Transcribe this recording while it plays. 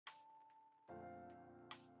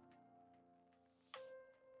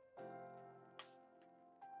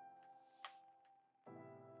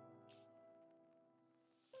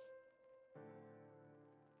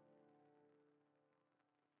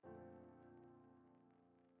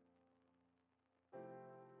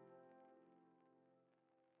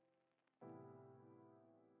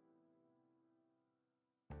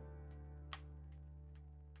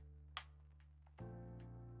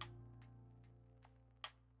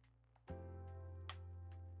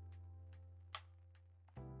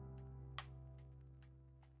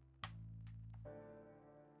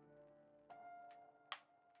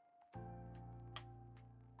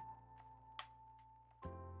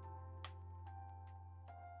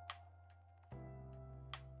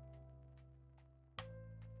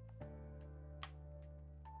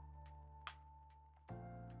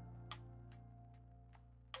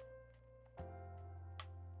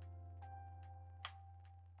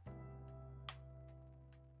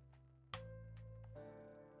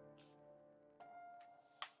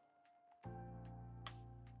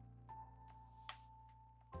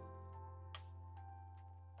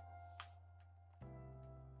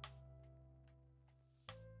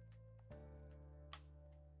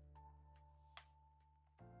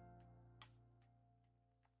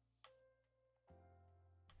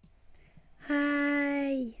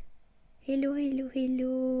Hello, hello,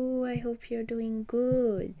 hello. I hope you're doing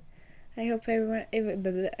good. I hope everyone.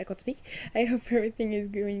 I can't speak. I hope everything is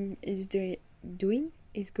going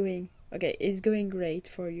great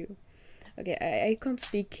for you. Okay, I can't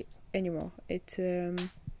speak anymore. It's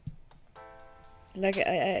like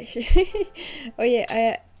I oh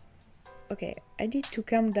yeah, okay. I need to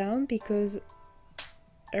calm down because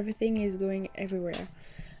everything is going everywhere.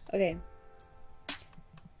 Okay.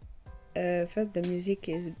 First the music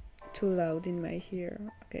is too loud in my ear.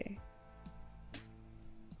 Okay.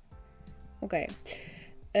 Okay.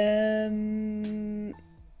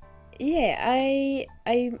 Yeah,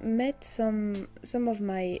 I met some of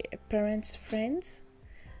my parents' friends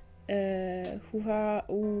who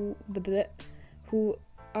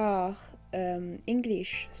are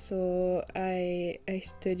English. So I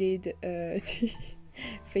studied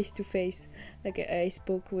face to face. Like I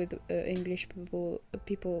spoke with English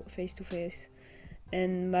people face to face,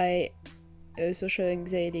 and my social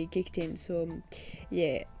anxiety kicked in. So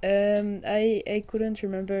yeah, I couldn't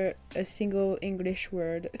remember a single English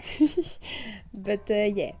word, but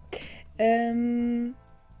yeah,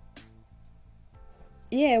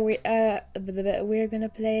 yeah, we're gonna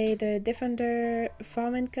play the Defender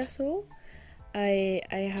Farm and Castle. I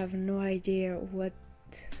have no idea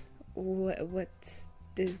what's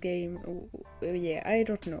this game. Yeah, I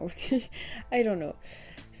don't know. I don't know.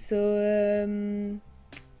 So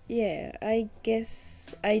yeah, I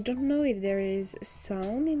guess I don't know if there is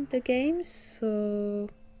sound in the game, so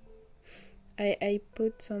I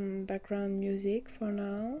put some background music for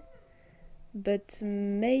now, but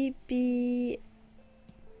maybe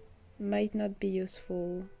might not be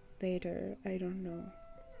useful later. I don't know.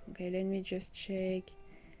 Okay, let me just check.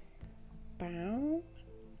 Bow.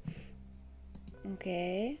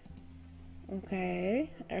 Okay,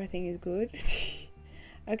 everything is good.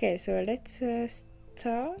 Okay, so let's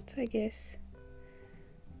start, I guess.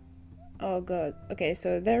 Oh god. Okay,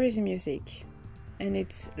 so there is music and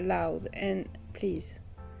it's loud, and please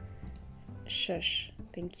shush.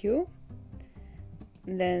 Thank you.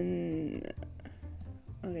 Then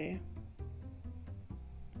okay,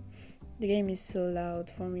 the game is so loud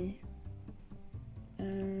for me. Let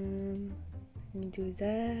me do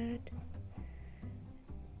that.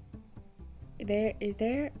 Is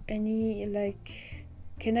there any, like,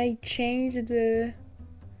 can I change the...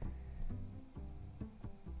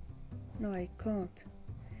 No, I can't.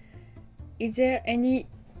 Is there any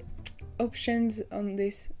options on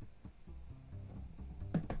this?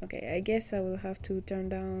 Okay, I guess I will have to turn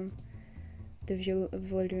down the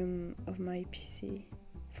volume of my PC.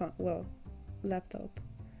 Well, laptop.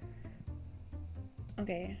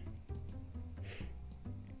 Okay.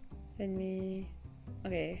 Let me...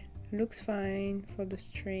 Okay, looks fine for the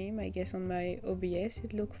stream. I guess on my OBS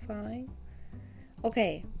it looks fine.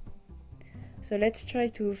 Okay. So let's try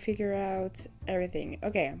to figure out everything.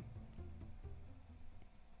 Okay.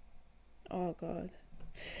 Oh god.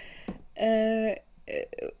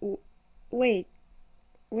 Wait.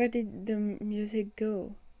 Where did the music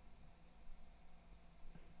go?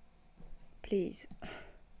 Please.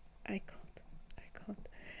 I can't.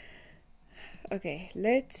 Okay,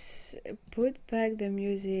 let's put back the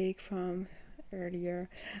music from earlier.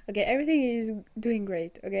 Okay, everything is doing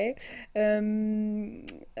great, okay?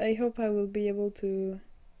 I hope I will be able to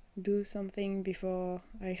do something before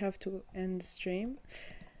I have to end the stream.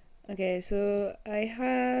 Okay, so I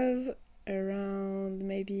have around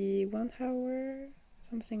maybe 1 hour,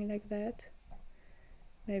 something like that.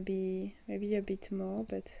 Maybe a bit more,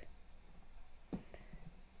 but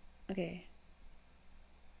okay.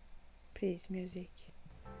 Please, music.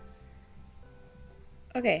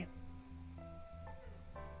 Okay.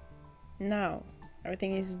 Now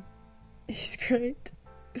everything is great.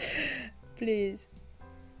 Please.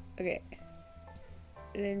 Okay.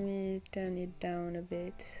 Let me turn it down a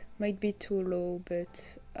bit. Might be too low,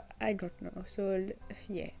 but I don't know. So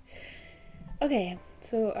yeah. Okay.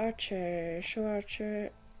 So archer, show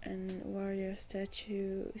archer and warrior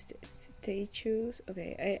statues.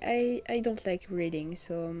 Okay. I don't like reading,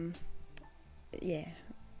 so yeah.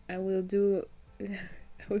 I will do. I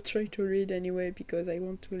will try to read anyway because I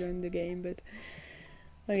want to learn the game, but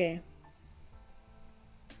okay.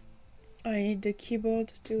 Oh, I need the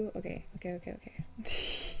keyboard too. Okay.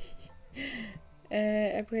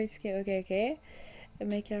 Upgrade skill. Okay.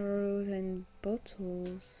 Make arrows and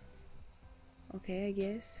bottles. Okay, I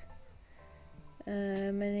guess.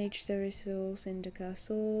 Manage the resource in the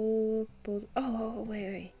castle. Oh,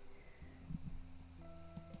 wait.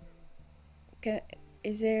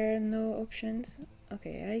 Is there no options?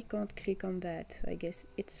 Okay, I can't click on that. I guess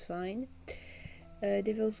it's fine.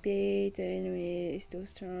 Devil's Gate, the enemy is too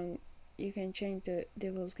strong. you can change the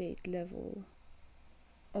Devil's Gate level.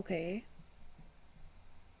 Okay.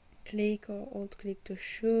 Click or alt click to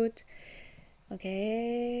shoot.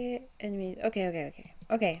 Okay. Enemies.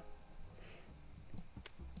 Okay.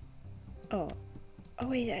 Oh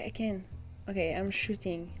wait, I can. Okay, I'm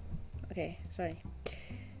shooting. Okay, sorry.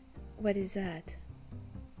 What is that?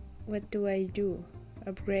 What do I do?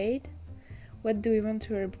 Upgrade? What do we want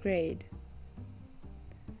to upgrade?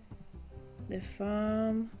 The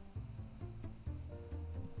farm.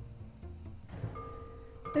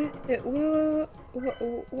 Whoa,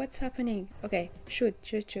 what's happening? Okay, shoot.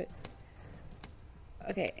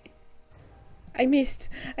 Okay. I missed.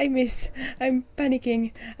 I'm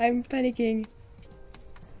panicking.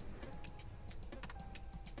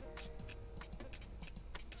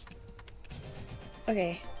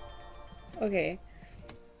 Okay.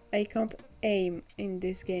 I can't aim in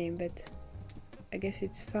this game, but I guess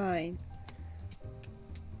it's fine.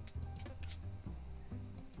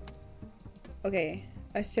 Okay,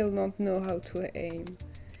 I still don't know how to aim.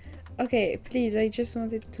 Okay, please, I just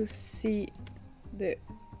wanted to see the...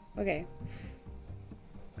 Okay.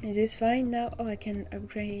 Is this fine now? Oh, I can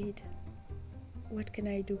upgrade. What can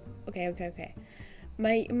I do? Okay.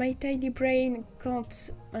 My tiny brain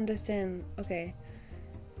can't understand. Okay.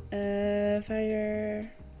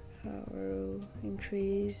 Fire, power,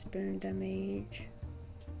 increase, burn damage.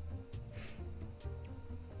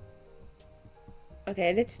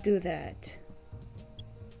 Okay, let's do that.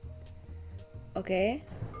 Okay.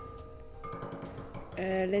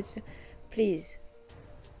 Let's, please.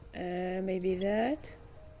 Maybe that.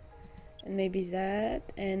 And maybe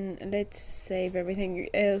that. And let's save everything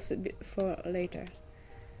else for later.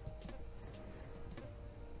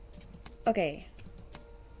 Okay.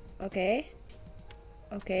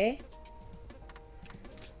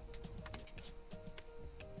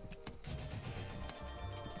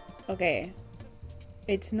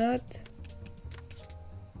 It's not...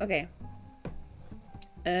 Okay.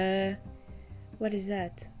 What is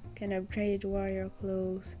that? Can upgrade warrior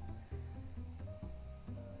clothes.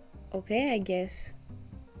 Okay, I guess.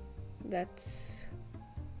 That's...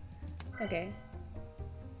 Okay.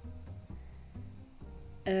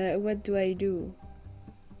 What do I do?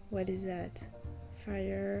 What is that?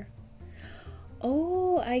 Fire.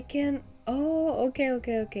 Oh, I can... Oh,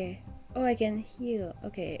 okay. Oh, I can heal.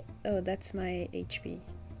 Okay. Oh, that's my HP.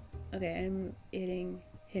 Okay, I'm healing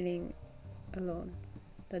alone.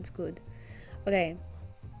 That's good. Okay.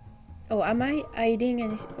 Oh, am I hiding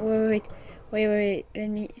any... Wait. Let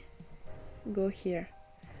me go here.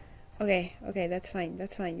 Okay, that's fine.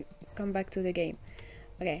 Come back to the game.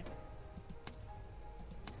 Okay.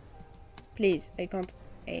 Please, I can't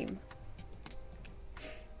aim.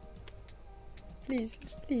 Please.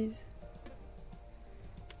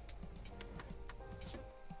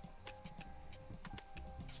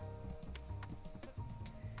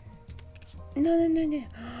 No.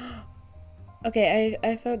 Okay,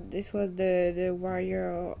 I thought this was the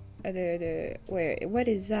warrior, wait, what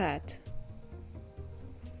is that?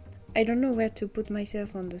 I don't know where to put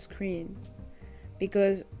myself on the screen.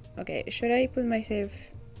 Because, okay, should I put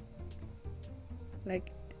myself,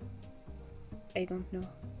 like, I don't know.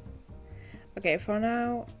 Okay, for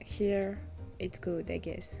now, here, it's good, I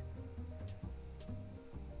guess.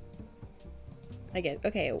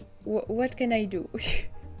 Okay, what can I do?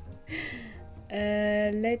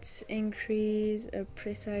 Let's increase a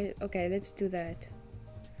precise... Okay, let's do that.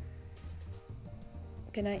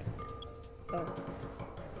 Can I... Oh.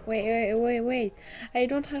 Wait. I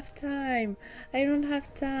don't have time. Okay,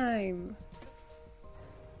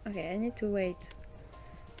 I need to wait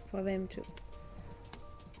for them to...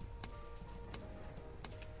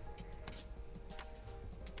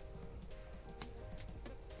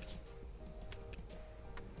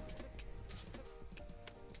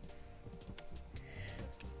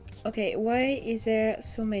 Okay, why is there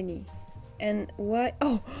so many? And why...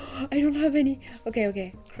 Oh, I don't have any.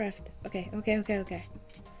 Okay, craft. Okay.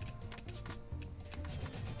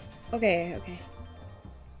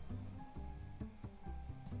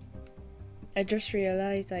 I just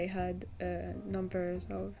realized I had numbers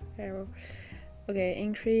of arrow. Okay,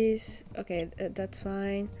 increase. Okay, that's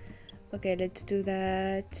fine. Okay, let's do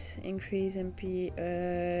that. Increase MP.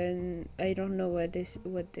 I don't know what this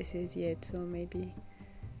is yet, so maybe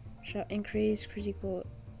shall increase critical.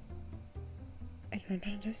 I don't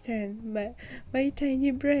understand my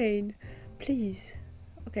tiny brain. Please.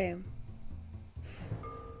 Okay.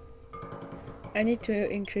 I need to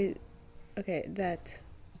increase. Okay, that.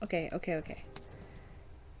 Okay.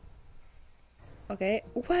 Okay.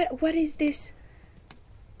 What is this?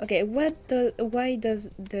 Okay, why does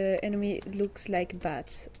the enemy looks like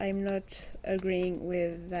bats? I'm not agreeing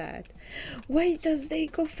with that. Why does they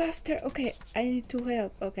go faster? Okay, I need to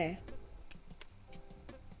help. Okay.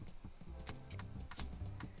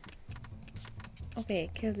 Okay,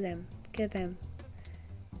 kill them. Kill them.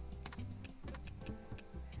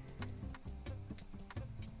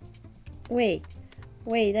 Wait.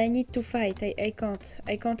 Wait, I need to fight. I can't.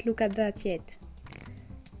 I can't look at that yet.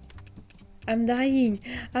 I'm dying.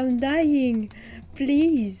 I'm dying.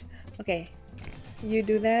 Please. Okay. You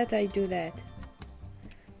do that, I do that.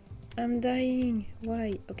 I'm dying.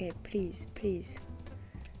 Why? Okay, please, please.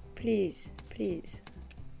 Please, please.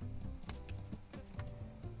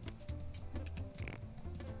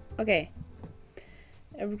 Okay.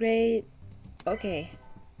 Upgrade. Okay.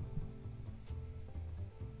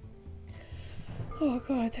 Oh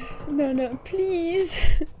god. No, no, please.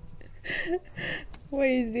 Why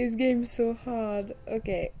is this game so hard?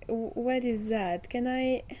 Okay, what is that? Can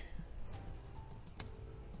I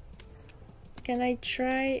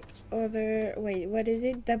try other... Wait, what is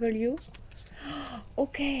it? W?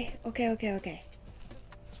 Okay, okay, okay, okay.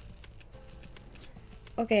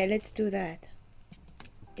 Okay, let's do that.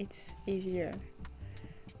 It's easier.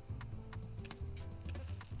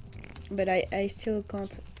 But I still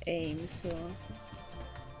can't aim, so...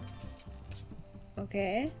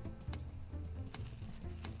 Okay.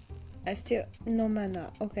 I still... No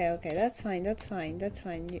mana. Okay, okay, that's fine, that's fine, that's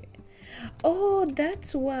fine. Oh,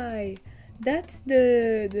 that's why! That's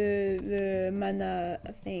the mana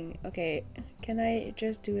thing. Okay, can I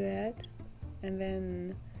just do that? And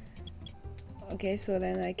then... Okay, so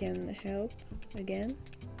then I can help again.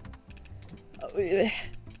 Oh,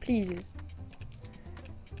 please.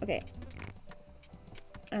 Okay.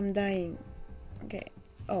 I'm dying. Okay.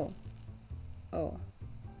 Oh. Oh.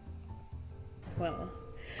 Well.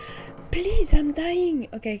 Please, I'm dying!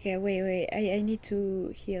 Okay, okay, wait. I need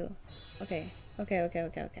to heal. Okay.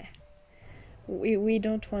 Okay. We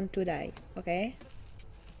don't want to die, okay?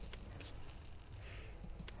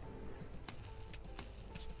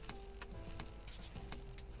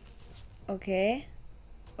 Okay.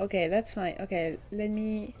 Okay, that's fine. Okay, let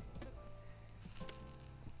me...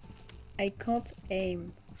 I can't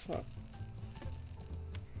aim for...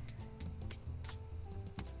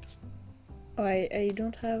 Oh, I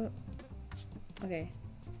don't have... Okay.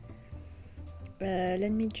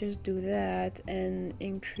 Let me just do that and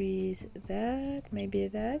increase that. Maybe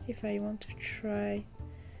that, if I want to try...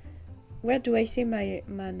 Where do I see my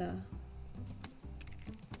mana?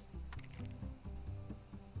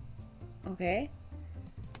 Okay.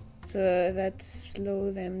 So that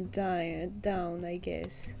slow them down, I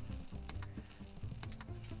guess.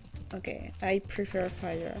 Okay, I prefer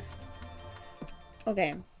fire.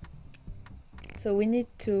 Okay. So we need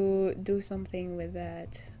to do something with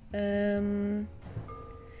that.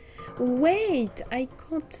 Wait, I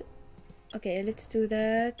can't... Okay, let's do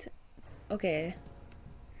that. Okay.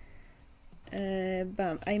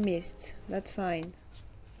 Bam, I missed. That's fine.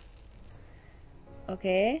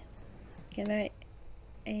 Okay. Can I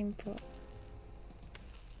aim for...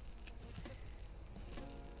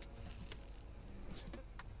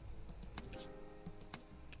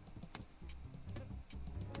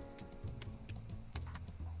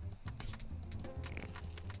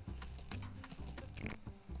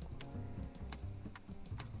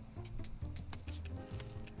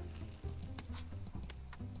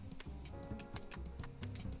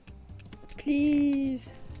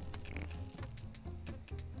 Please.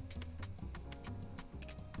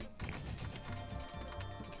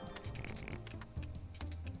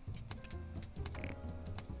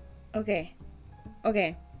 Okay.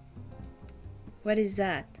 Okay. What is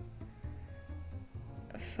that?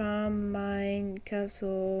 Farm, mine,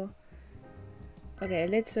 castle. Okay,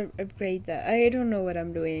 let's upgrade that. I don't know what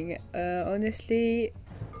I'm doing. Honestly,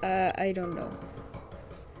 I don't know.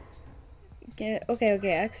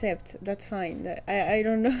 Okay, accept. That's fine. I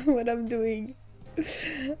don't know what I'm doing.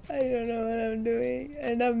 I don't know what I'm doing.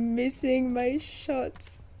 And I'm missing my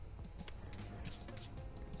shots.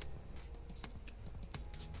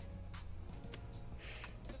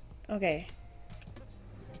 Okay.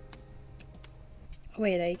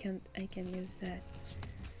 Wait, I can use that.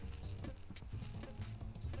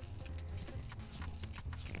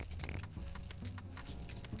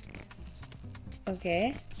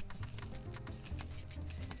 Okay.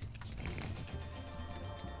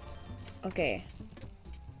 Okay.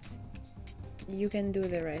 You can do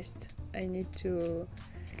the rest. I need to...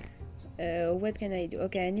 what can I do?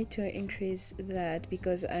 Okay, I need to increase that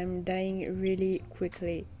because I'm dying really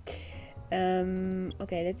quickly.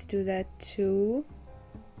 Okay, let's do that too.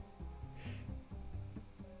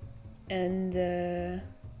 And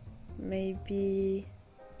maybe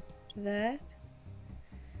that.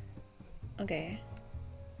 Okay.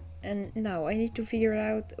 And now I need to figure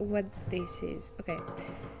out what this is. Okay.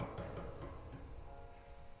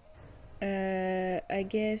 I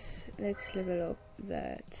guess let's level up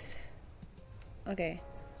that. Okay.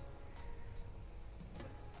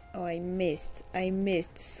 Oh, I missed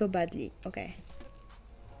so badly. Okay.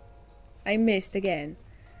 I missed again.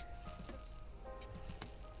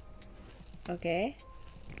 Okay.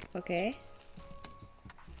 Okay.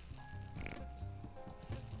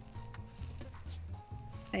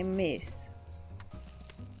 I missed.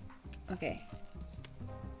 Okay.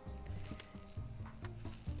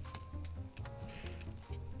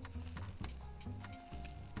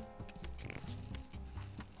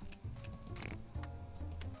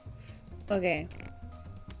 Okay.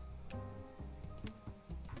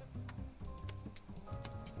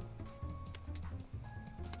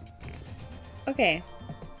 Okay.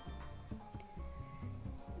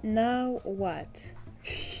 Now what?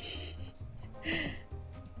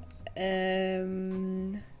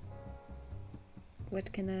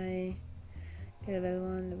 What can I... Level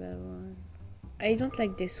 1, level 1. I don't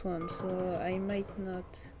like this one, so I might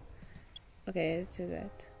not... Okay, let's do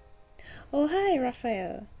that. Oh, hi,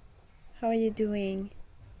 Raphael. How are you doing?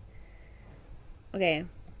 Okay.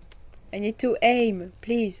 I need to aim,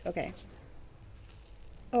 please. Okay.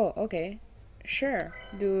 Oh, okay. Sure.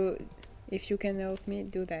 If you can help me,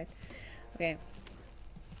 do that. Okay.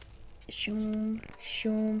 Shoom,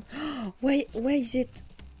 shoom. Why is it...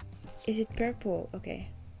 Is it purple? Okay.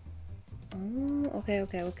 Oh,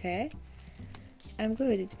 okay. I'm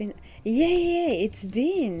good. It's been... Yeah, it's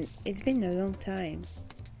been a long time.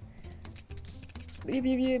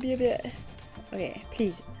 Okay,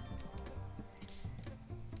 please.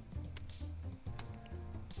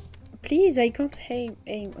 Please, I can't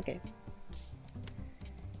aim. Okay.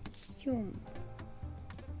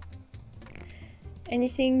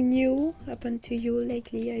 Anything new happened to you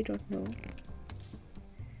lately? I don't know.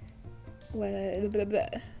 Well, blah, blah.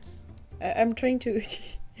 I'm trying to...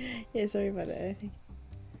 Yeah, sorry about that, I think.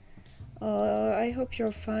 Oh, I hope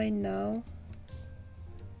you're fine now.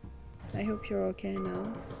 I hope you're okay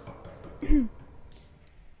now.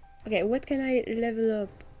 Okay, what can I level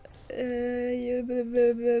up?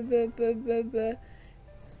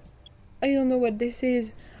 I don't know what this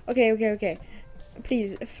is. Okay.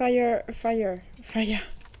 Please, fire.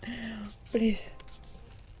 Please.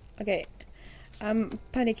 Okay, I'm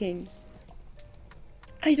panicking.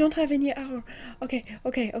 I don't have any armor. Okay.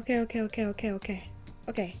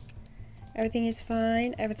 Everything is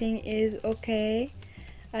fine. Everything is okay.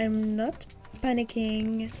 I'm not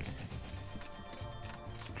panicking.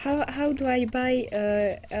 How do I buy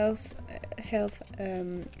health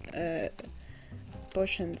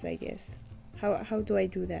potions? I guess. How do I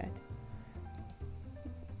do that?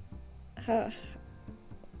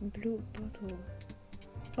 Blue bottle.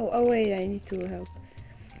 Oh wait, I need to help.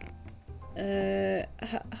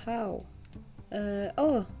 How?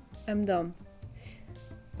 Oh, I'm dumb.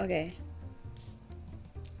 Okay.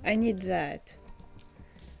 I need that.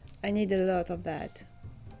 I need a lot of that.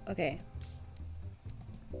 Okay.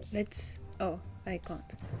 Let's... Oh, I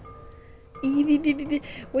can't.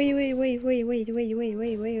 Wait.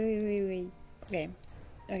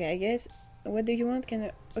 Okay, I guess... What do you want? Can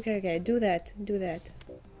I... Okay, do that.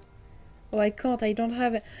 Oh, I can't. I don't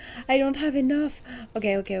have enough.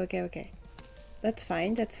 Okay. That's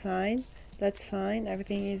fine.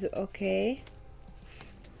 Everything is okay.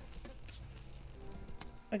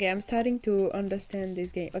 Okay, I'm starting to understand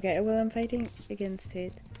this game. Okay, well, I'm fighting against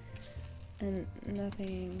it. And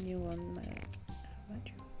nothing new on my... How about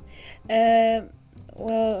you?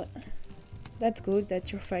 Well, that's good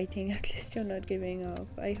that you're fighting. At least you're not giving up.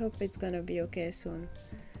 I hope it's gonna be okay soon.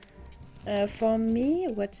 For me,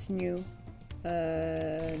 what's new?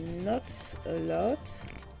 Not a lot.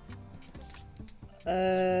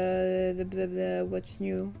 What's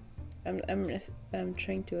new? I'm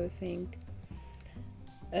trying to think.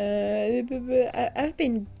 I've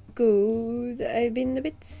been good. I've been a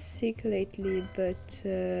bit sick lately, but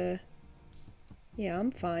yeah,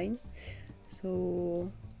 I'm fine.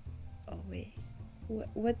 So, oh wait,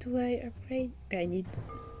 what do I upgrade? I need...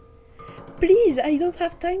 Please, I don't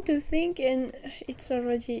have time to think, and it's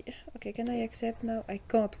already... Okay, can I accept now? I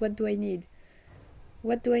can't. What do I need?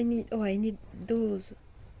 Oh, I need those.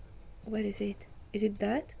 What is it? Is it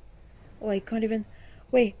that? Oh, I can't even...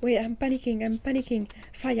 Wait, I'm panicking.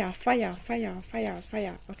 Fire.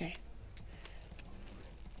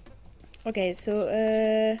 Okay, so,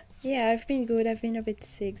 yeah, I've been good. I've been a bit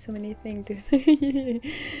sick. So many things to...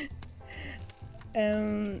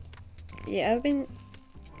 Yeah, I've been...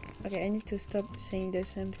 Okay, I need to stop saying the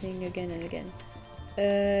same thing again and again.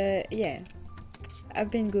 Yeah,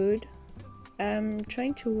 I've been good. I'm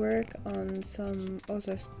trying to work on some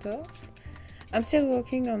other stuff. I'm still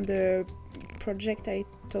working on the project I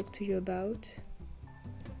talked to you about.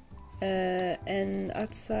 And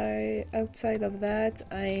outside of that,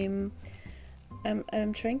 I'm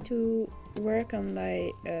trying to work on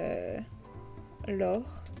my lore.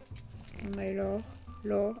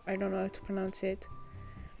 Lore. I don't know how to pronounce it.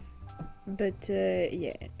 But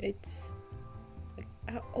yeah, it's...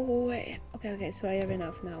 oh wait, okay, so I have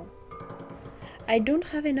enough now. I don't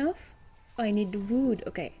have enough? Oh, I need wood,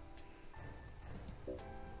 okay.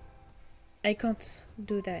 I can't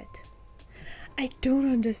do that. I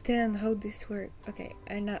don't understand how this works. Okay,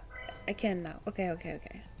 I can now. Okay. Okay.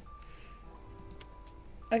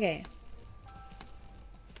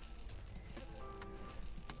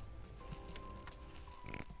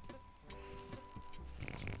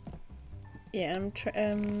 Yeah,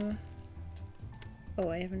 oh,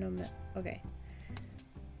 I have no map. Okay.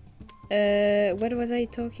 What was I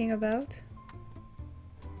talking about?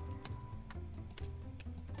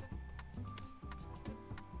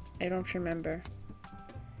 I don't remember.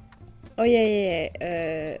 Oh yeah.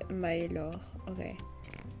 My lore. Okay.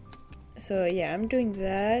 So yeah, I'm doing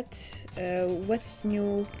that. What's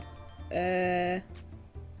new? I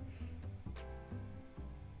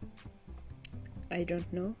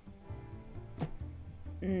don't know.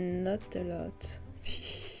 Not a lot.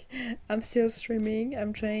 I'm still streaming.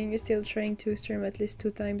 I'm still trying to stream at least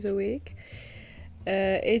 2 times a week.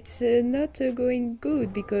 It's not going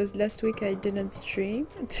good because last week I didn't stream,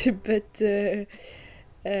 but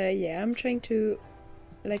yeah, I'm trying to,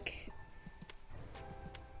 like...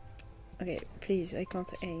 Okay, please, I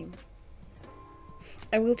can't aim.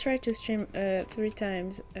 I will try to stream 3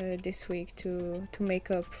 times this week to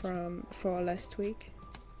make up for last week.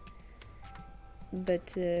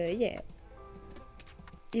 But yeah.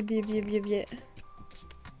 Yeah.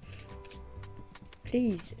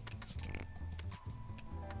 Please.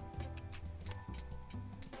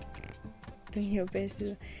 Doing your best.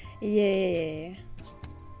 Yeah.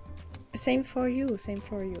 Same for you.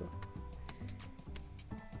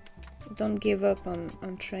 Don't give up on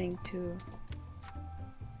trying to...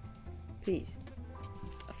 Please.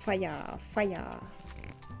 Fire.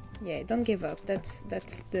 Yeah, don't give up. That's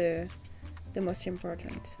the most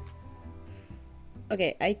important.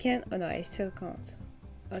 Okay, I can... Oh no, I still can't.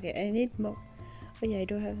 Okay, I need more. Oh yeah, I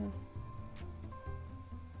do have them.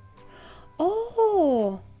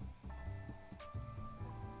 Oh!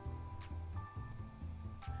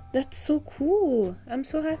 That's so cool! I'm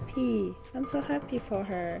so happy! I'm so happy for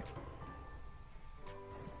her.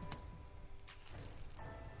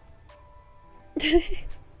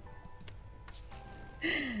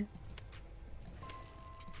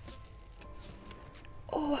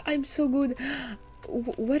 Oh, I'm so good!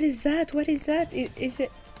 What is that? Is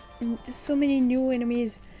it... So many new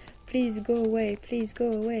enemies. Please go away.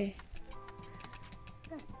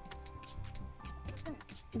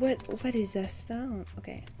 What is that sound?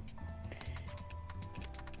 Okay.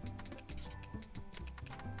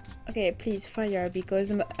 Okay, please fire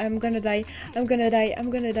because I'm gonna die.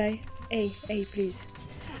 Hey, please.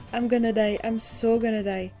 I'm gonna die. I'm so gonna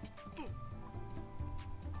die.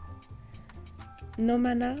 No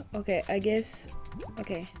mana? Okay, I guess.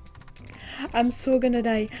 Okay. I'm so gonna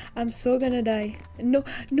die. No.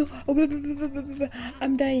 Oh,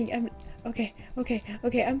 I'm dying. Okay.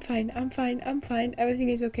 I'm fine. Everything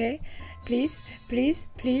is okay. Please.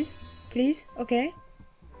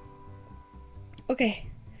 Okay.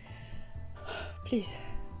 Please.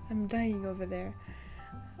 I'm dying over there.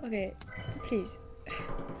 Okay. Please.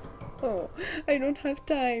 Oh, I don't have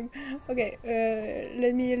time. Okay,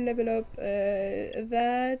 let me level up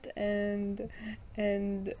that and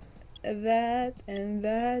that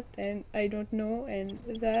and I don't know, and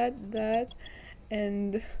that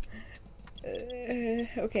and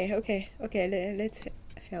okay, let's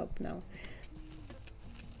help now.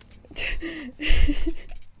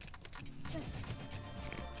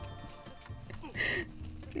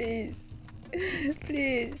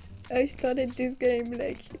 Please, I started this game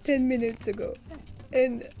like 10 minutes ago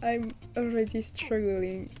and I'm already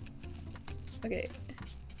struggling. Okay,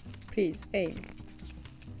 please aim.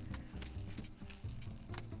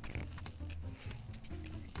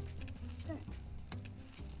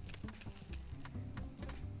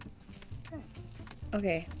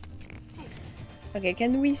 Okay,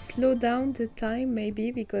 can we slow down the time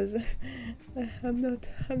maybe, because I'm not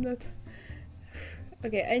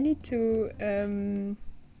okay, I need to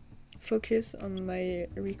focus on my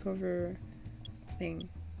recover thing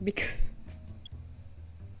because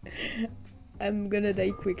I'm gonna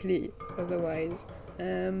die quickly otherwise.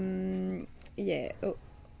 Yeah. Oh,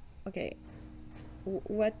 okay.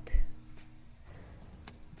 What?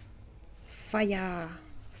 Fire.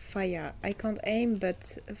 Fire. I can't aim, but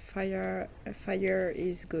fire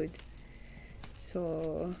is good.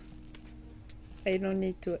 So I don't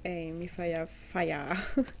need to aim if I have fire.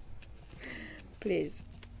 Please.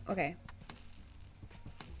 Okay.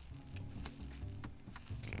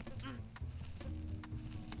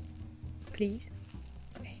 Please.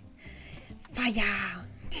 Okay. Fire.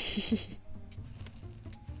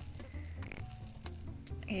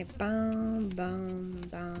 Okay. Bam, bam,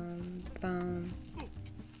 bam, bam.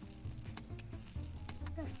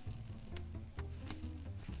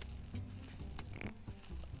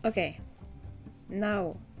 Okay.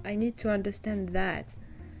 Now I need to understand that.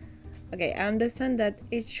 Okay, I understand that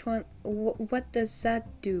each one. What does that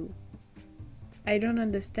do? I don't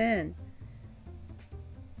understand.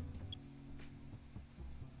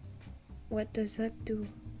 What does that do?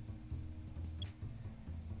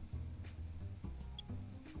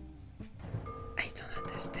 I don't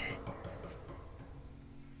understand.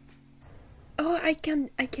 Oh, I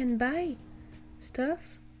can buy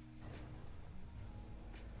stuff.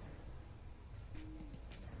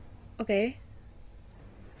 Okay.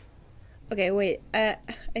 Okay, wait. I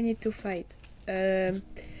need to fight.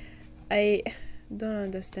 I don't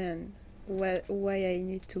understand why I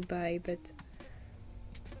need to buy, but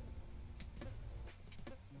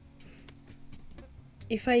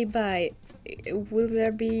if I buy, will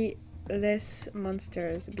there be less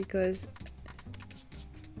monsters? Because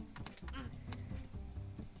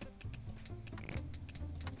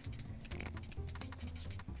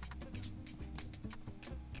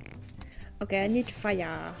okay, I need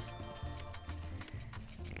fire.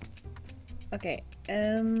 Okay.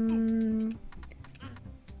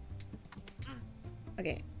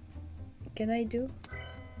 Okay. Can I do?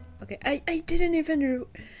 Okay. I didn't even.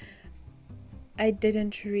 I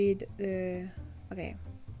didn't read the. Okay.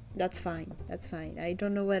 That's fine. That's fine. I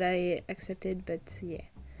don't know what I accepted, but yeah.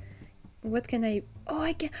 What can I? Oh,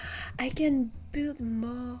 I can build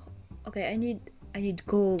more. Okay. I need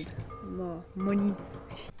gold. More money.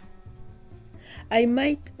 I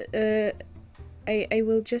might. I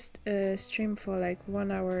will just stream for like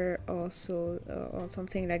 1 hour or so or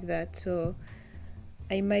something like that. So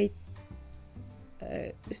I might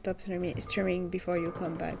stop streaming before you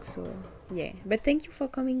come back. So yeah, but thank you for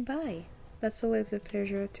coming by. That's always a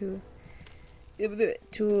pleasure to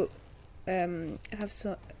have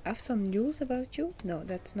some news about you. No,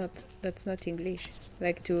 that's not English.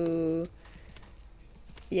 Like to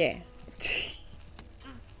yeah.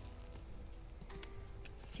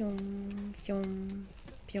 Pyong, pyong,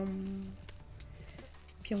 pyong,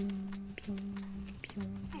 pyong, pyong,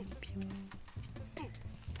 pyong, pyong.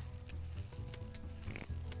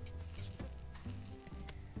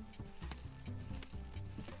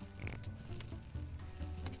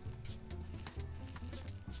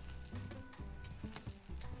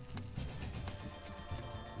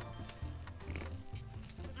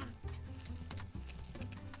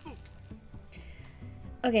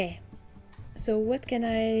 Okay, so what can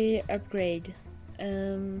I upgrade?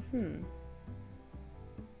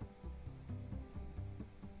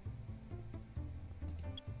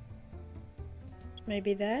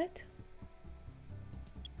 Maybe that?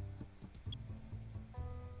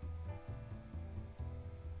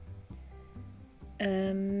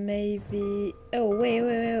 Maybe. Oh, wait.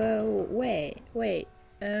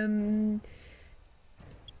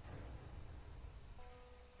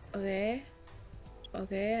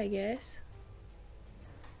 Okay, I guess.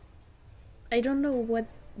 I don't know what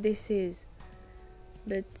this is,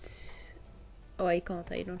 but oh, I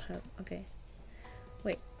can't. I don't have. Okay,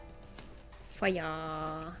 wait.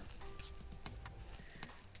 Fire.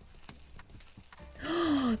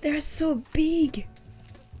 Oh, they're so big.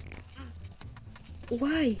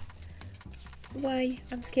 Why? Why?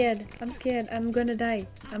 I'm scared. I'm gonna die.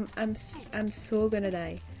 I'm so gonna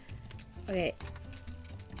die. Okay.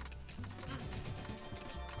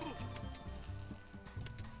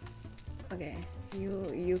 Okay.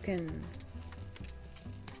 You can.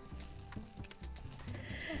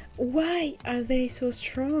 Why are they so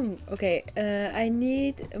strong? Okay. I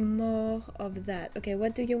need more of that. Okay.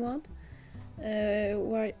 What do you want?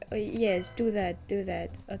 Yes. Do that.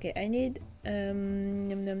 Okay. I need.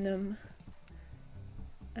 Num num num.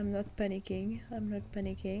 I'm not panicking.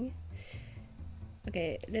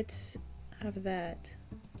 Okay, let's have that.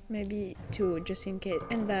 Maybe 2, just in case.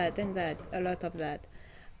 And that. A lot of that.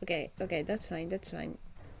 Okay, that's fine.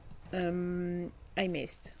 I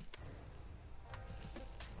missed.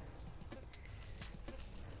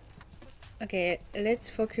 Okay, let's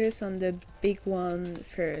focus on the big one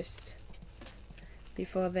first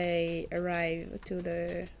before they arrive to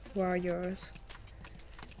the warriors,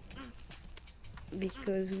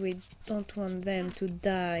 because we don't want them to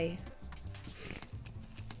die.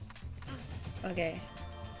 Okay.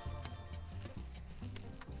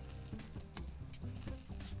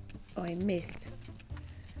 Oh, I missed.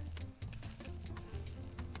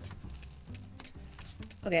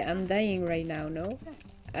 Okay, I'm dying right now, no?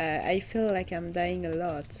 I feel like I'm dying a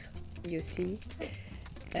lot, you see.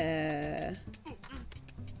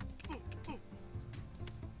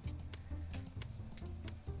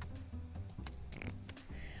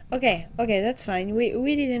 Okay, okay, that's fine.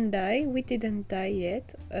 We didn't die. We didn't die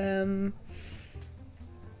yet.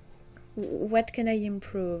 What can I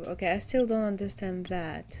improve? Okay, I still don't understand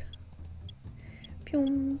that.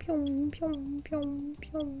 Pyong pyong pyong pyong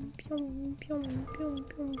pyong pyong pyong pyong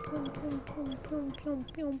pyong pyong pyong pyong pyong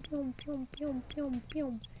pyong pyong pyong pyong pyong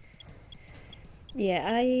pyong. Yeah,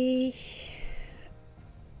 I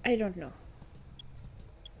don't know.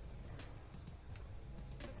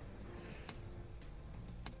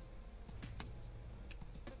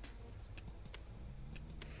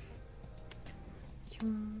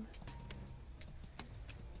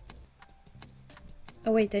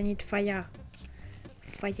 Oh wait, I need fire.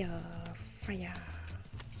 Fire, fire.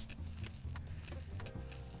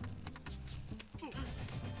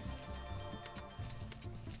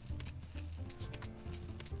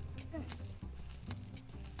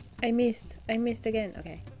 I missed again.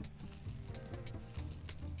 Okay.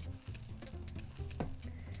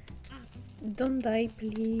 Don't die,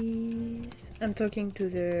 please. I'm talking to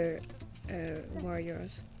the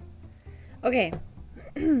warriors. Okay.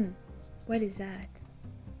 What is that?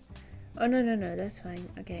 Oh no, that's fine.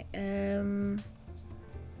 Okay.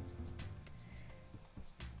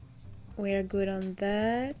 We're good on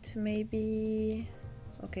that. Maybe.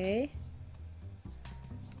 Okay.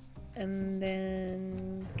 And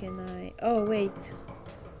then can I? Oh wait.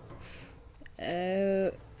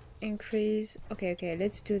 Increase. Okay,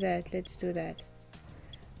 let's do that.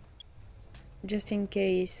 Just in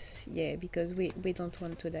case, yeah, because we don't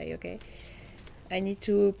want to die. Okay. I need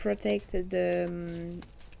to protect the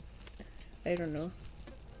I don't know,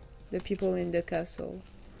 the people in the castle.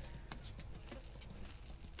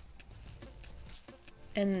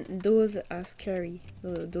 And those are scary,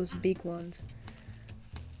 those big ones.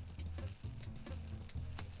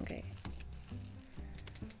 Okay.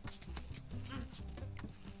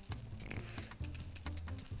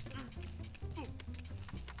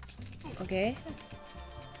 Okay.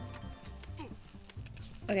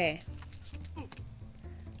 Okay.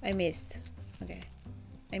 I missed. Okay.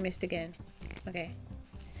 I missed again. Okay.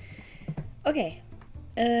 Okay.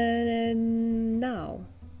 Now.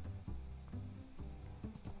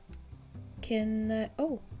 Can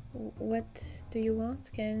oh, what do you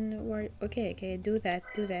want? Okay, do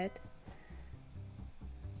that.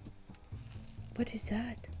 What is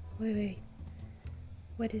that? Wait.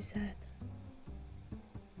 What is that?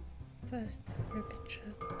 Fast, rapid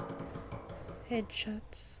shot.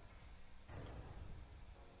 Headshots.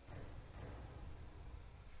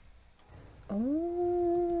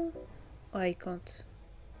 Oh, I can't.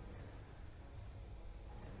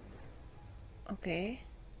 Okay.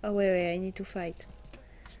 Oh wait, I need to fight.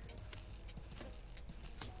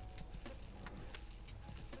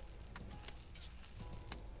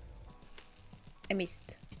 I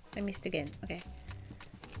missed again. Okay.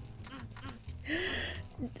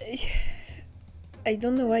 I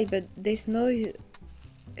don't know why, but this noise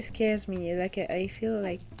scares me. Like I feel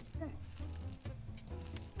like.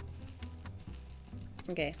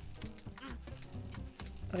 Okay.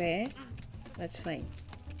 Okay, that's fine.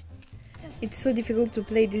 It's so difficult to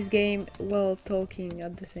play this game while talking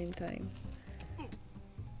at the same time.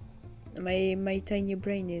 My tiny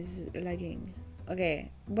brain is lagging.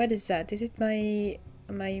 Okay, what is that? Is it my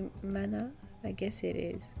mana? I guess it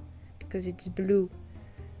is, because it's blue.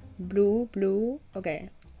 Blue. Okay,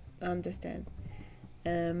 I understand.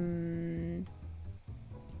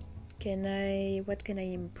 What can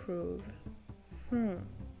I improve?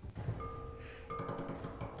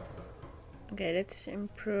 Okay, let's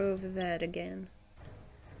improve that again.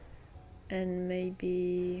 And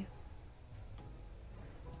maybe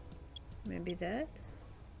that.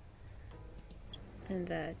 And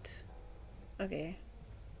that. Okay.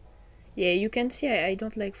 Yeah, you can see I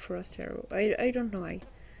don't like frost arrow. I don't know why.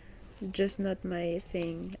 Just not my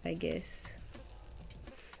thing, I guess.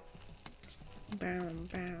 Bam.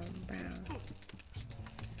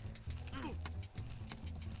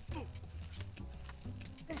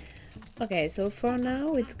 Okay, so for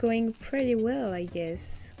now it's going pretty well, I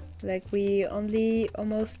guess. Like we only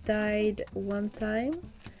almost died one time,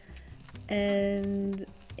 and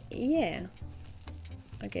yeah.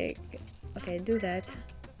 Okay, okay, do that.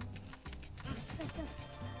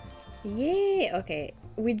 Yeah, okay.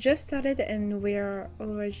 We just started and we are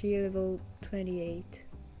already level 28.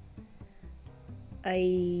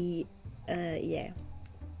 Yeah.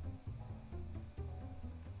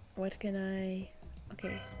 What can I...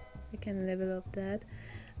 Okay, we can level up that.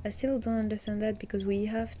 I still don't understand that because we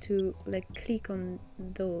have to like click on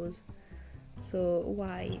those. So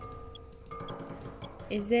why?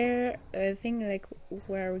 Is there a thing like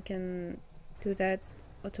where we can do that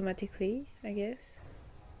automatically, I guess?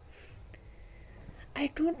 I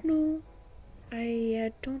don't know.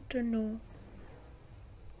 I don't know.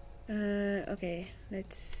 Okay,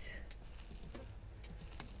 let's...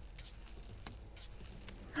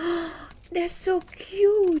 They're so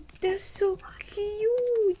cute! They're so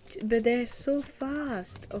cute! But they're so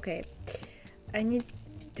fast. Okay, I need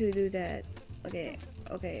to do that. Okay,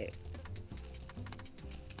 okay.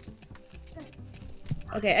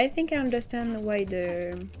 Okay, I think I understand why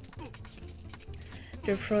the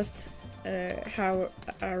frost arrows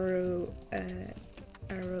are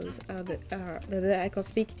I can't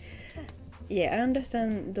speak. Yeah, I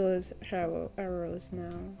understand those arrows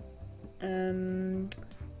now.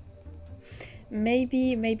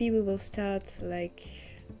 Maybe we will start like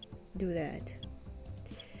do that.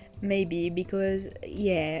 Maybe because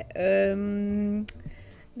yeah,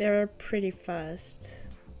 they're pretty fast.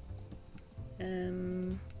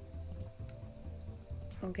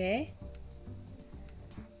 Okay.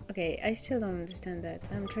 Okay, I still don't understand that.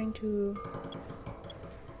 I'm trying to...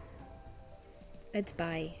 Let's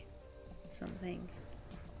buy something.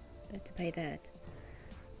 Let's buy that.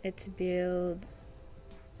 Let's build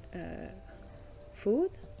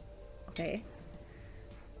food. Okay.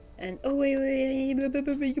 And oh wait.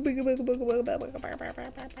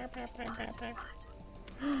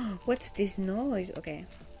 What's this noise? Okay.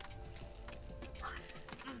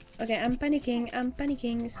 Okay, I'm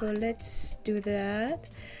panicking, so let's do that.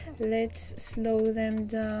 Let's slow them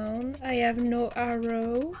down. I have no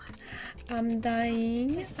arrows. I'm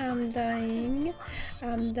dying.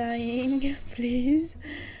 Please.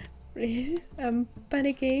 Please. I'm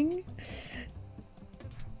panicking.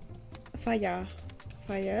 Fire.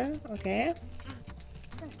 Okay.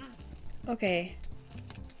 Okay.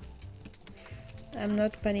 I'm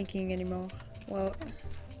not panicking anymore. Well,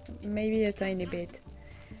 maybe a tiny bit.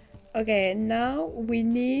 Okay, now we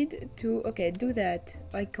need to... Okay, do that.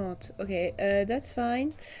 I can't. Okay, that's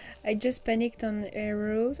fine. I just panicked on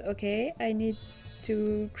arrows. Okay, I need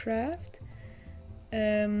to craft.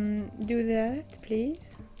 Do that,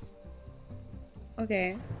 please.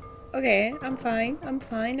 Okay. Okay, I'm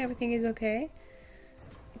fine. Everything is okay.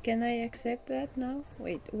 Can I accept that now?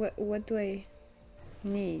 Wait, what do I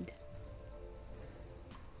need?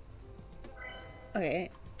 Okay.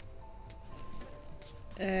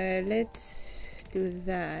 Let's do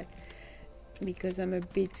that because I'm a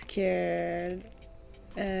bit scared.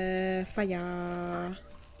 Fire.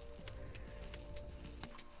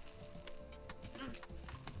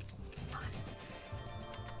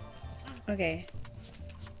 Okay.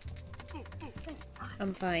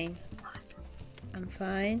 I'm fine.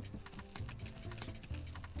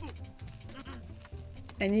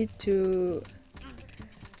 I need to...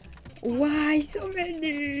 Why so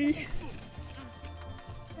many?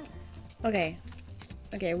 Okay.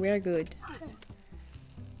 Okay, we're good.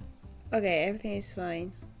 Okay, everything is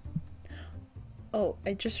fine. Oh,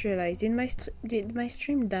 I just realized, did my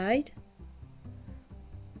stream died?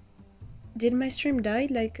 Did my stream die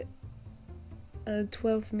like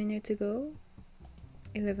 12 minutes ago?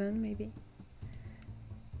 11 maybe?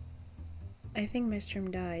 I think my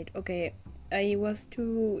stream died. Okay, I was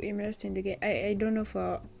too immersed in the game. I don't know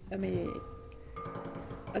for how many...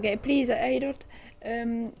 Okay, please, I don't...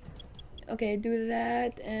 Okay, do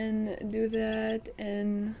that and do that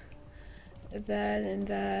and that and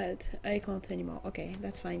that. I can't anymore. Okay,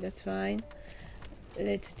 that's fine.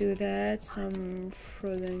 Let's do that. Some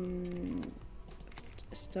frozen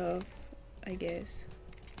stuff, I guess.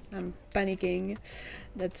 I'm panicking.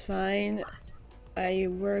 That's fine. I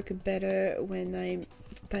work better when I'm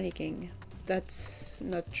panicking. That's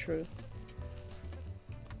not true.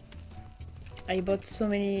 I bought so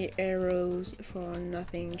many arrows for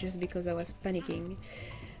nothing just because I was panicking.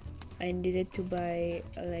 I needed to buy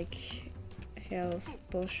like health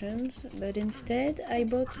potions, but instead I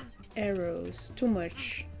bought arrows. Too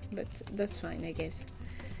much, but that's fine, I guess.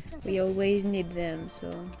 We always need them,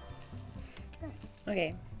 so...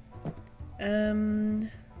 Okay.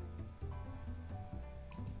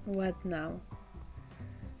 What now?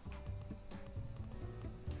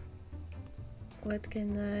 What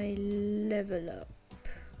can I level up?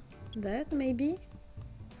 That maybe?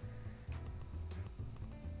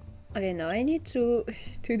 Okay, no, I need to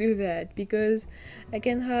to do that because I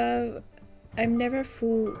can have... I'm never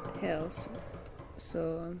full health,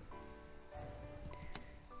 so...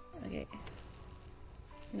 Okay.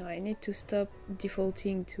 No, I need to stop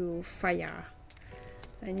defaulting to fire.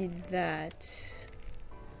 I need that.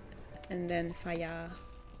 And then fire.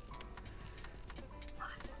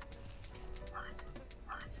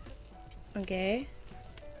 Okay.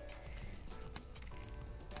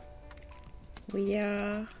 We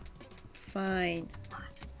are fine.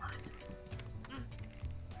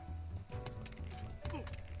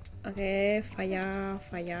 Okay, fire,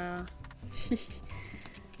 fire.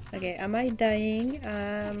 Okay, am I dying?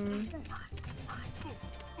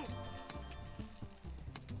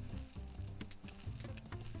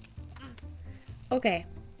 Okay.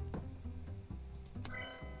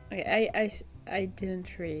 Okay, I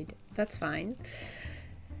didn't read. That's fine.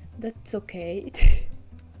 That's okay.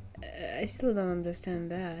 I still don't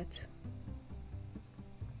understand that.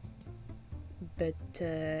 But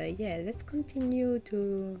yeah, let's continue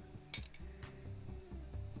to...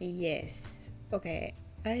 Yes. Okay.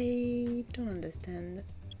 I don't understand.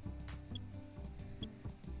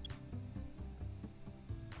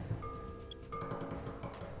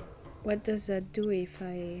 What does that do if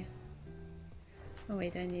I... Oh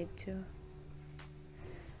wait, I need to...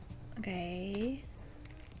 Okay.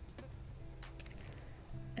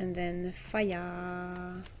 And then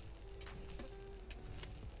fire.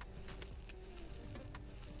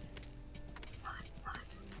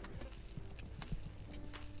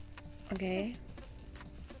 Okay.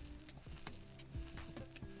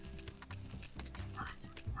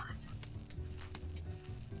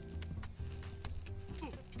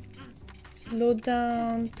 Slow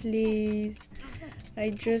down, please. I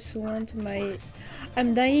just want my...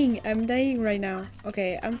 I'm dying right now.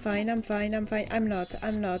 Okay, I'm fine. I'm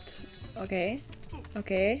not. Okay.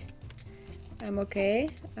 Okay. I'm okay.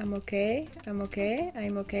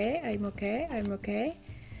 I'm okay.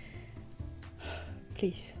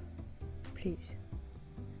 Please. Please.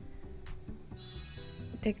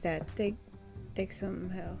 Take that. Take some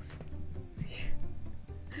health.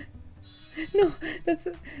 No, that's...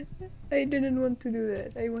 I didn't want to do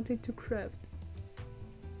that. I wanted to craft.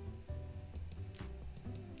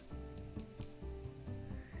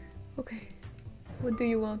 Okay. What do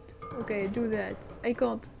you want? Okay, do that. I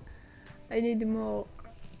can't. I need more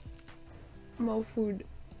food.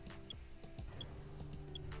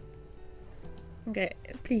 Okay,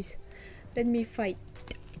 please. Let me fight.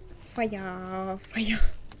 Fire. Fire.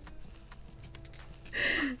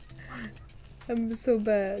 I'm so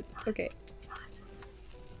bad. Okay.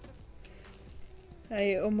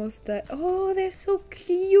 I almost died. Oh, they're so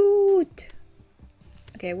cute.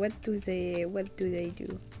 Okay, what do they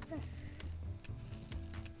do?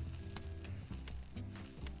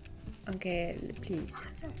 Okay, please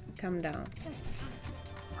calm down.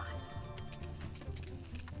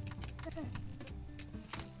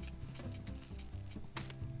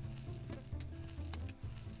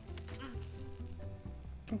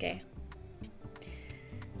 Okay.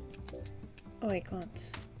 Oh, I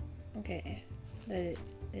can't. Okay, that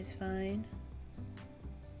is fine.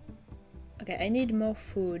 Okay, I need more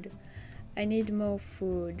food. I need more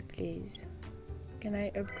food, please. Can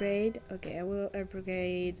I upgrade? Okay, I will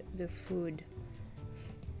upgrade the food.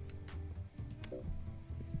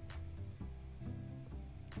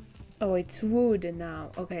 Oh, it's wood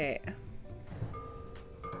now. Okay.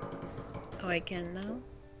 Oh, I can now?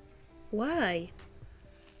 Why?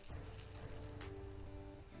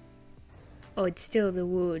 Oh, it's still the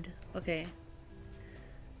wood. Okay.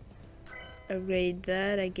 Upgrade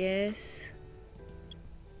that, I guess.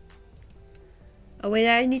 Oh wait,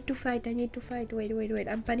 I need to fight. Wait.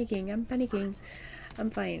 I'm panicking. I'm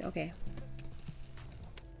fine, okay.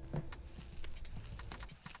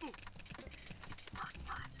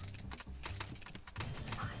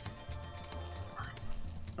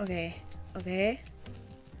 Okay.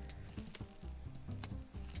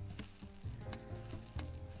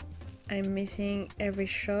 I'm missing every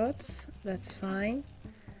shot. That's fine.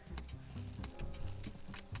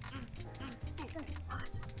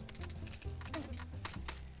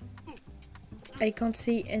 I can't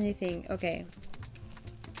see anything. Okay.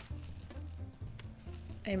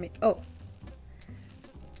 Oh.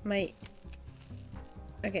 Okay,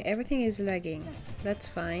 everything is lagging. That's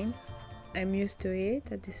fine. I'm used to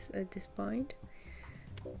it at this point.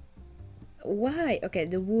 Why? Okay,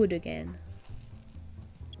 the wood again.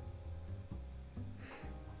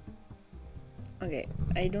 Okay,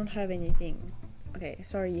 I don't have anything. Okay,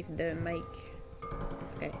 sorry if the mic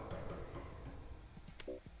Okay.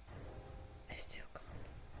 I still can't.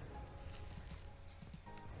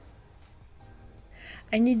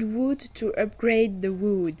 I need wood to upgrade the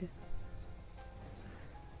wood.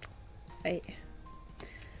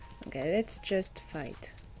 Okay, let's just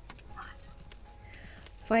fight.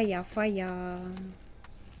 Fire, fire.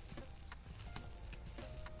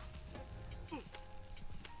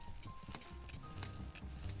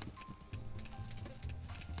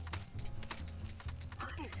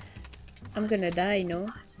 I'm gonna die, no?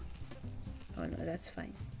 Oh no, that's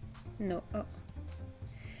fine. No, oh.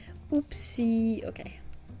 Oopsie. Okay.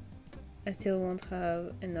 I still won't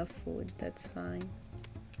have enough food, that's fine.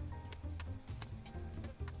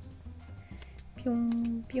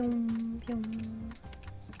 Pyong, pyong, pyong.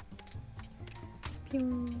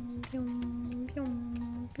 Pyong, pyong,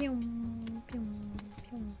 pyong, pyong, pyong,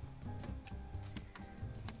 pyong.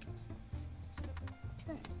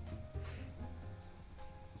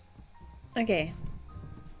 Okay.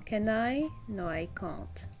 Can I? No, I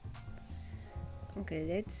can't. Okay,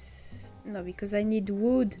 let's... No, because I need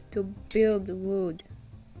wood to build wood.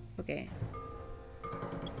 Okay.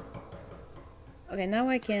 Okay, now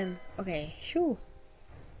I can. Okay, shoo.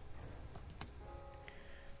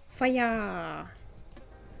 Fire!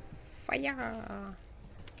 Fire!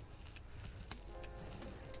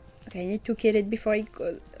 Okay, I need to kill it before it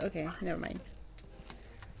goes. Okay, never mind.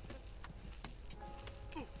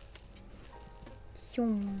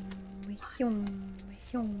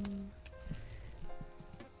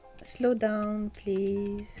 Slow down,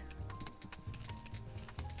 please.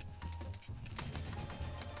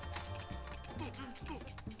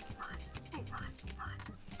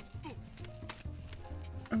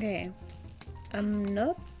 Okay, I'm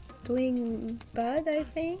not doing bad, I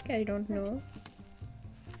think. I don't know.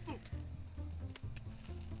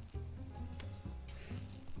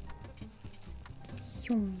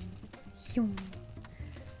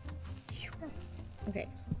 Okay.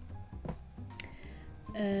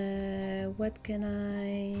 What can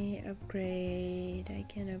I upgrade? I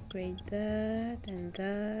can upgrade that and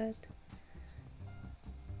that.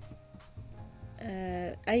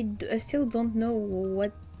 I still don't know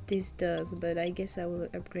what this does, but I guess I will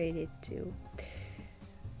upgrade it too.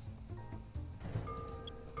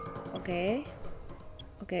 Okay.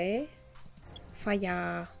 Okay.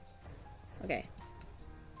 Fire. Okay.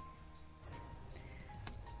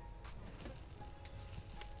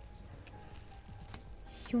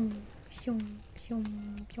 Pyong, pyong, pyong,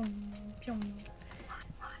 pyong, pyong,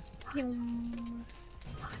 pyong.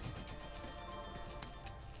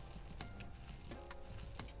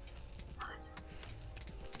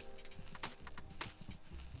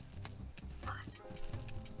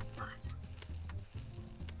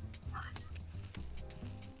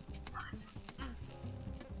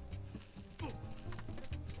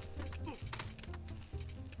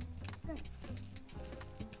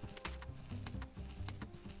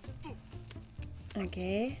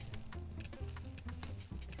 Okay.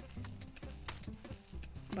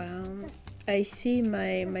 Wow. I see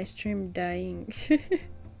my stream dying.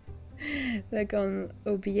 Like on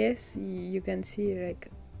OBS, you can see like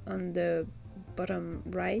on the bottom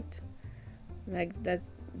right, like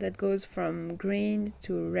that goes from green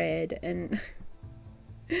to red, and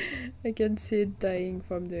I can see it dying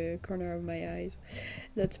from the corner of my eyes.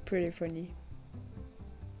 That's pretty funny.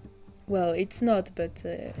 Well, it's not, but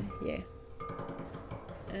yeah.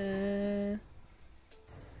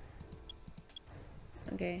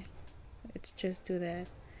 Okay, let's just do that.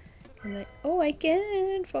 Can I? Oh, I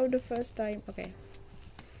can for the first time. Okay.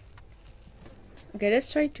 Okay,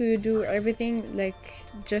 let's try to do everything like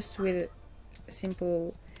just with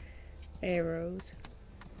simple arrows.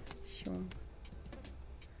 Sure.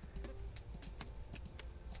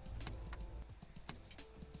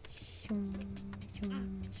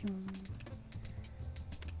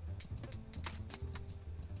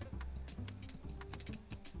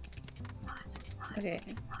 Okay.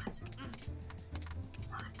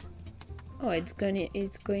 Oh, it's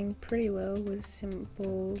going pretty well with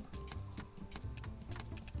simple,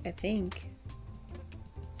 I think.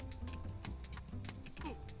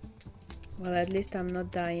 Well, at least I'm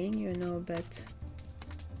not dying, you know, but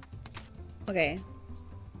okay.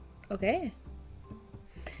 Okay.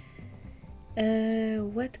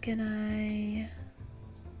 What can I...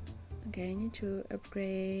 Okay, I need to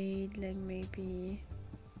upgrade, like maybe...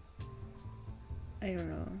 I don't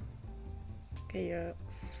know. Okay,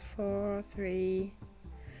 4, 3...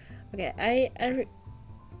 Okay, I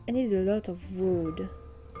need a lot of wood.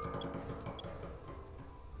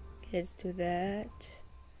 Okay, let's do that.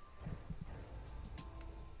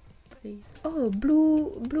 Please. Oh,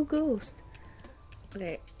 blue ghost.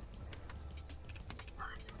 Okay.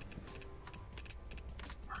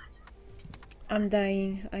 I'm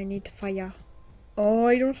dying. I need fire. Oh,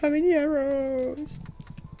 I don't have any arrows.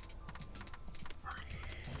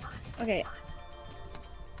 Okay.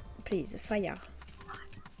 Please, fire.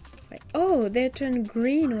 Oh, they turn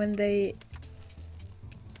green when they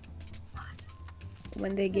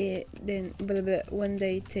get then when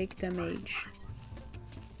they take damage.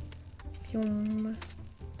 Pyom,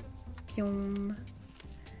 pyom,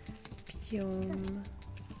 pyom.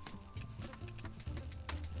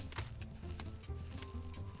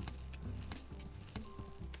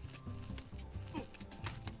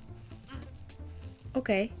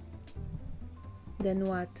 Okay. Then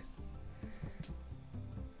what?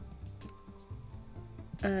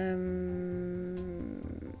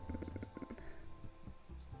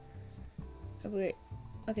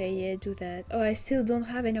 Okay, yeah, do that. Oh, I still don't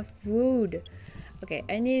have enough wood. Okay,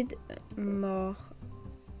 I need more.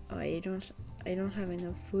 Oh, I don't have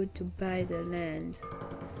enough food to buy the land.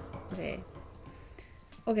 Okay.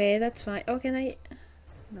 Okay, that's fine. Oh, can I?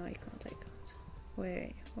 No, I can't. I can't.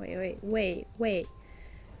 Wait.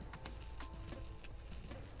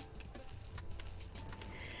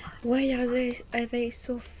 Why are they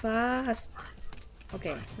so fast?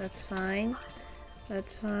 Okay, that's fine.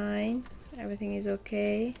 That's fine. Everything is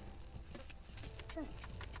okay.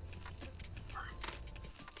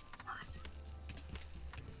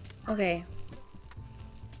 Okay.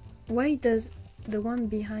 Why does the one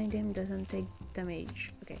behind him doesn't take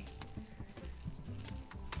damage? Okay.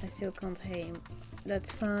 I still can't aim.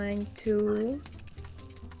 That's fine too.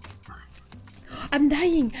 I'm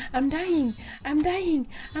dying! I'm dying! I'm dying!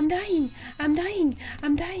 I'm dying! I'm dying!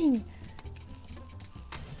 I'm dying!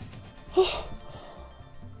 Oh.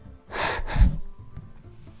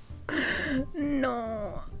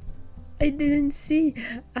 No! I didn't see.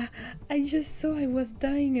 I just saw I was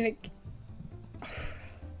dying like...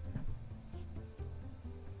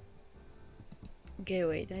 Okay,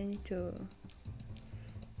 wait, I need to...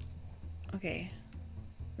 Okay.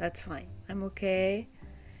 That's fine. I'm okay.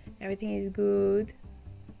 Everything is good.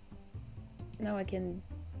 Now I can...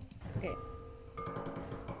 Okay.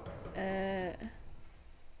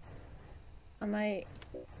 Am I...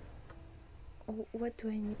 What do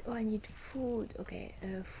I need? Oh, I need food. Okay,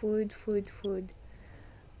 food.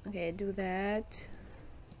 Okay, do that.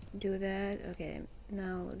 Do that. Okay,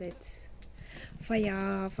 now let's...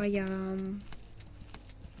 Fire.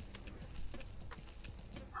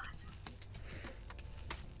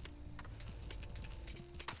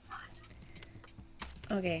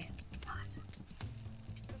 Okay.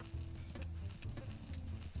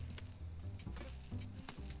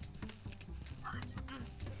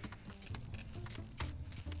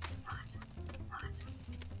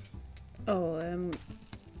 Oh,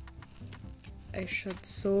 I shot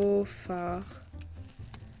so far.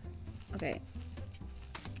 Okay.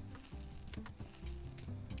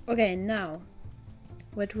 Okay, now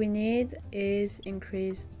what we need is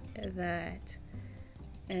increase that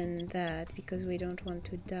and that because we don't want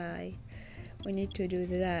to die. We need to do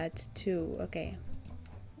that too. Okay.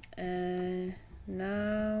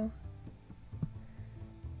 Now.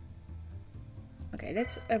 Okay,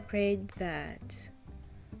 let's upgrade that.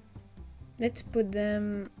 Let's put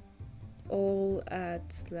them all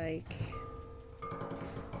at like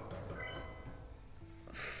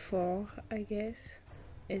 4, I guess.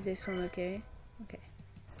 Is this one okay? Okay.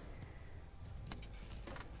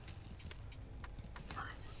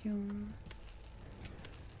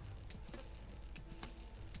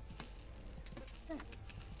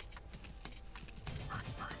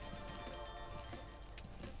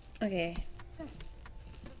 Okay.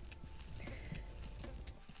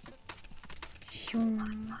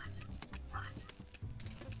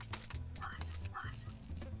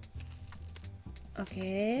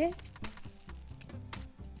 Okay.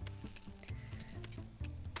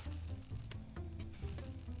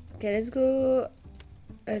 Okay, let's go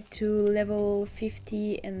to level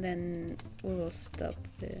 50 and then we will stop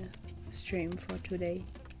the stream for today.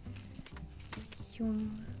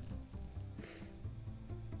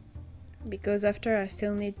 Because after I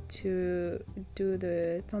still need to do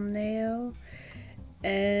the thumbnail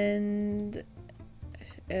and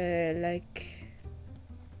like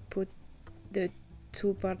put the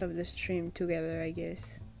 2 parts of the stream together, I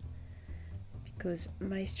guess, because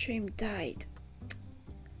my stream died.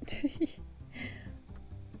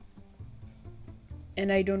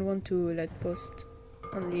 And I don't want to like post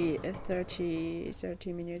only a 30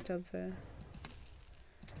 minutes of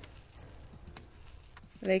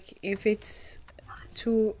like if it's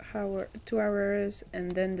 2 hours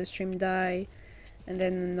and then the stream die and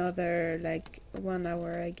then another like 1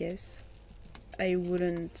 hour, I guess. I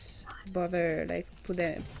wouldn't bother like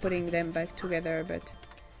putting them back together, but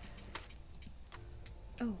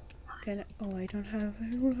oh, can I? Oh, I don't have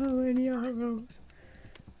any arrows.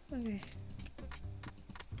 Okay.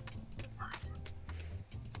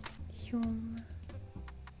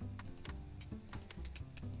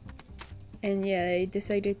 And yeah, I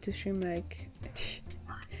decided to stream like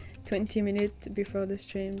 20 minutes before the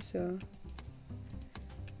stream, so,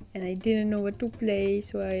 and I didn't know what to play,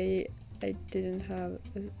 so I didn't have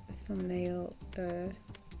a thumbnail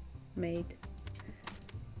made.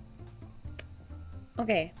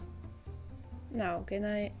 Okay, now can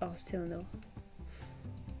I? Oh, still no.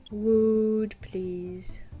 Wood,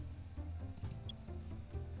 please.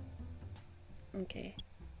 Okay.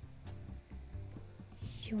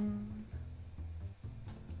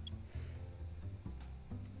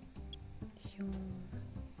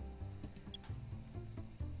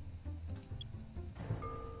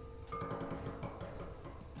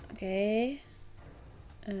 Okay.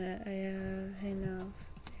 I have enough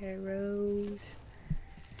arrows.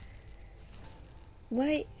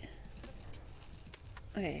 Why?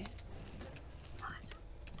 Okay.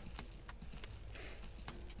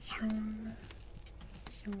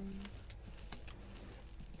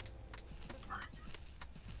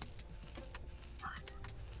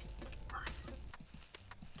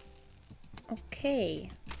 Okay.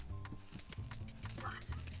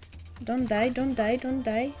 Don't die, don't die, don't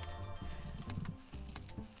die.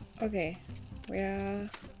 Okay. We are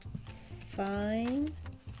fine.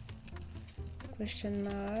 Question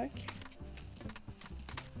mark.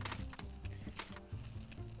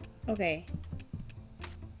 Okay.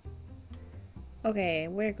 Okay,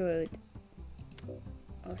 we're good.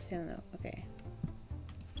 Oh, still no. Okay.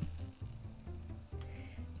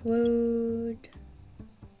 Wood.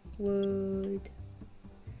 Wood.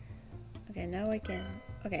 Okay, now I can.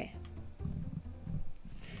 Okay.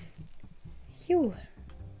 Phew.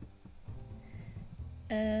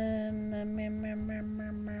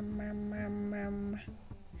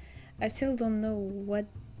 I still don't know what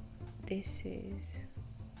this is.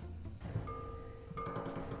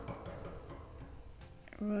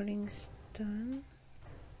 Rolling Stone.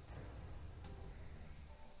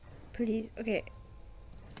 Please, okay.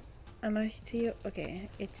 Am I still okay?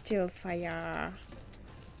 It's still fire.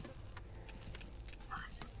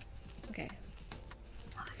 Okay.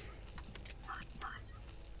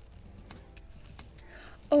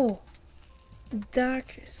 Oh,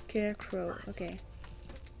 dark scarecrow. Okay.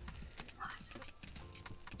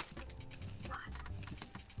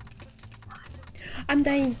 I'm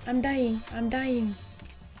dying. I'm dying. I'm dying.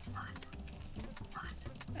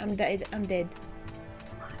 I'm dead. I'm dead.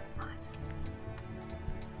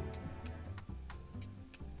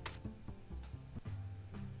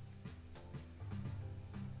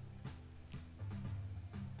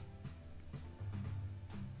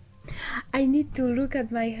 I need to look at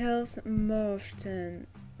my health more often.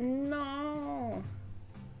 No.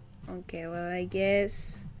 Okay, well, I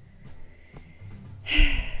guess.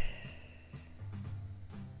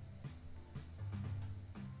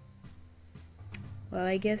 Well,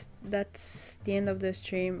 I guess that's the end of the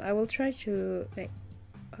stream. I will try to like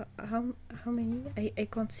how many? I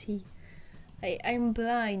can't see. I'm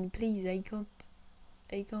blind. Please, I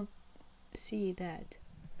can't see that.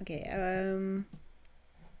 Okay.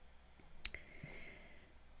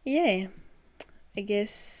 Yeah. I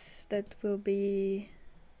guess that will be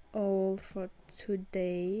all for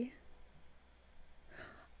today.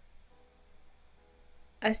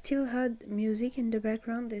 I still had music in the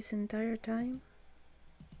background this entire time.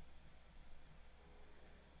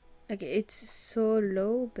 Okay, it's so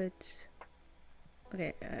low, but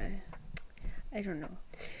okay, I don't know.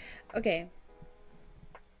 Okay,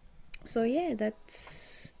 so yeah,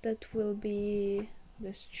 that will be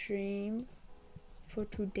the stream for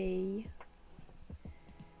today.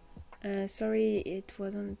 Sorry it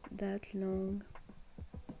wasn't that long,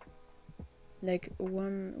 like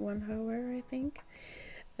one hour, I think.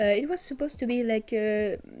 It was supposed to be like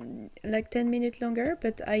 10 minutes longer,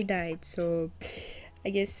 but I died, so I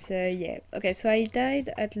guess yeah. Okay, so I died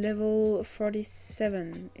at level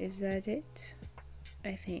 47. Is that it?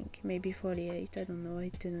 I think maybe 48. I don't know. I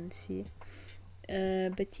didn't see.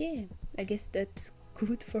 But yeah, I guess that's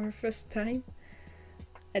good for a first time.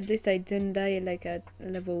 At least I didn't die like at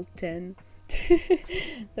level 10.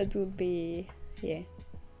 That would be, yeah,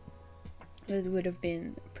 that would have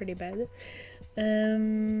been pretty bad.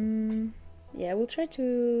 Yeah, I will try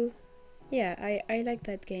to, yeah, I like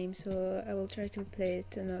that game, so I will try to play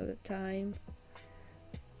it another time.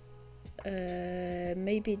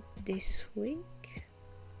 maybe this week.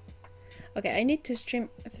 Okay, I need to stream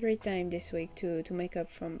 3 times this week to make up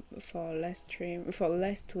for last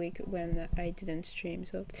week when I didn't stream.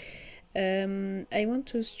 So I want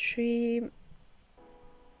to stream.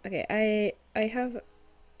 Okay, I have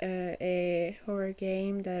a horror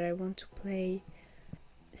game that I want to play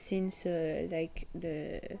since like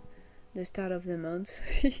the start of the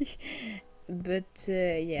month. But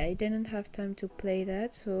yeah, I didn't have time to play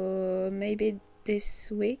that, so maybe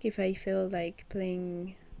this week, if I feel like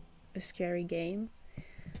playing a scary game,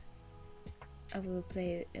 I will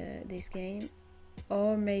play this game.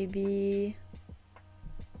 Or maybe,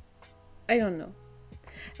 I don't know,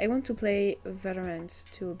 I want to play Valorant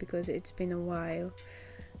too, because it's been a while.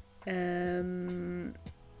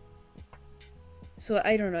 So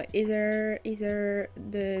I don't know, either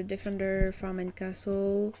the Defender Farm and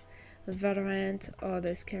Castle, Valorant, or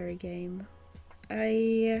the scary game.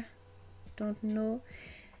 I don't know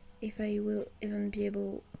if I will even be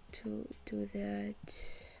able to do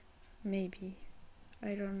that. Maybe.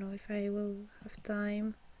 I don't know if I will have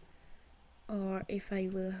time, or if I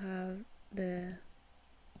will have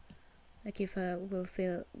if I will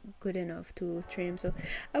feel good enough to stream. So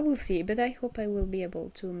I will see, but I hope I will be able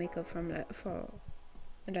to make up for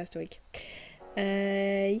last week.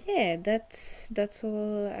 Yeah, that's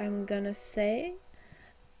all I'm gonna say.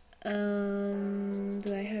 Do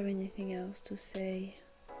I have anything else to say?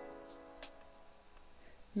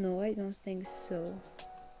 No, I don't think so.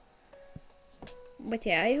 But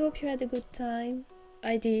yeah, I hope you had a good time.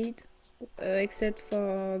 I did, except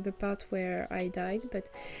for the part where I died, but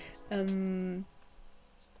I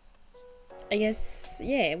guess,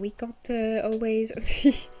 yeah, we can't always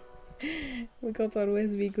we can't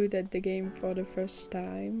always be good at the game for the first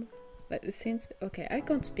time. But since, okay, I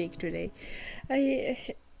can't speak today.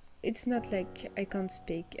 It's not like I can't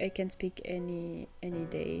speak. I can speak any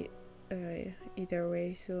day, either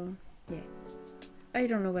way. So yeah, I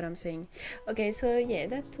don't know what I'm saying. Okay, so yeah,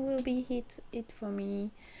 that will be it for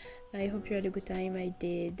me. I hope you had a good time. I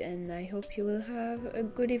did, and I hope you will have a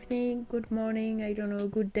good evening, good morning, I don't know,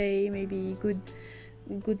 good day, maybe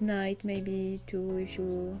good night, maybe too, if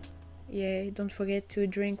you, yeah, don't forget to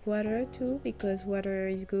drink water too, because water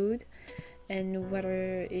is good, and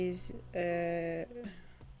water is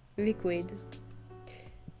liquid.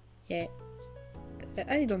 Yeah,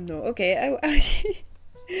 I don't know. Okay,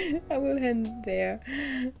 I will end there.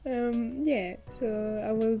 Yeah, so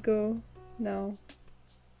I will go now.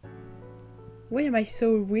 Why am I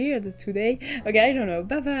so weird today? Okay, I don't know.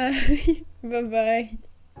 Bye bye. Bye bye.